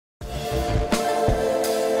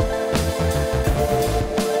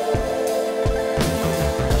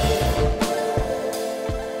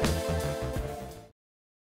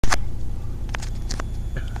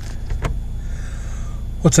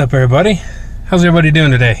What's up, everybody? How's everybody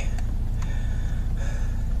doing today?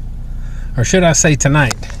 Or should I say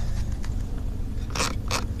tonight?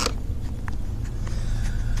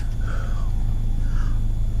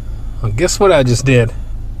 Well, guess what I just did?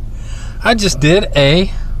 I just did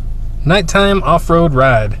a nighttime off-road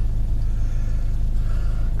ride.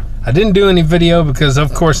 I didn't do any video because,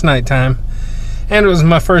 of course, nighttime. And it was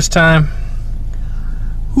my first time.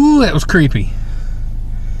 Ooh, that was creepy.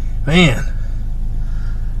 Man.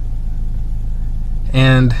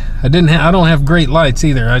 And I don't have great lights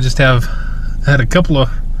either. I just had a couple of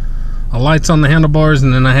lights on the handlebars,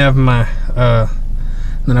 and then I have my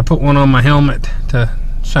then I put one on my helmet to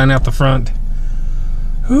shine out the front.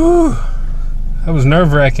 Whew, that was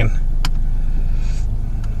nerve-wracking.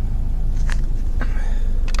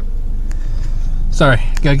 Sorry,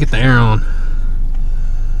 gotta get the air on.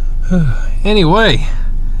 Anyway,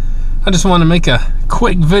 I just want to make a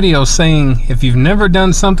quick video saying if you've never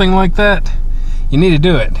done something like that, you need to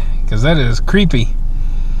do it, because that is creepy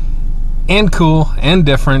and cool and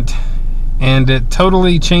different, and it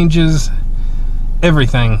totally changes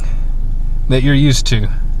everything that you're used to.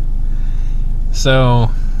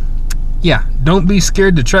 So yeah, don't be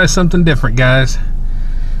scared to try something different, guys.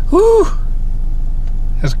 Woo,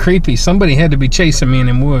 that's creepy. Somebody had to be chasing me in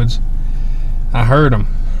them woods. I heard them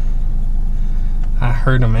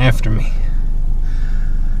after me.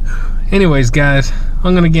 Anyways, guys,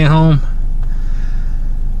 I'm gonna get home.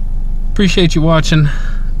 Appreciate you watching.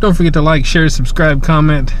 Don't forget to like, share, subscribe,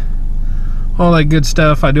 comment, all that good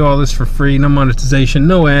stuff. I do all this for free, no monetization,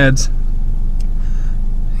 no ads.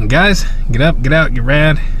 And guys, get up, get out, get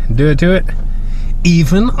rad, and do it to it.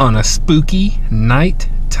 Even on a spooky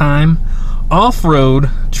nighttime off-road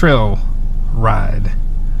trail ride.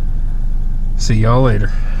 See y'all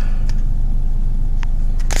later.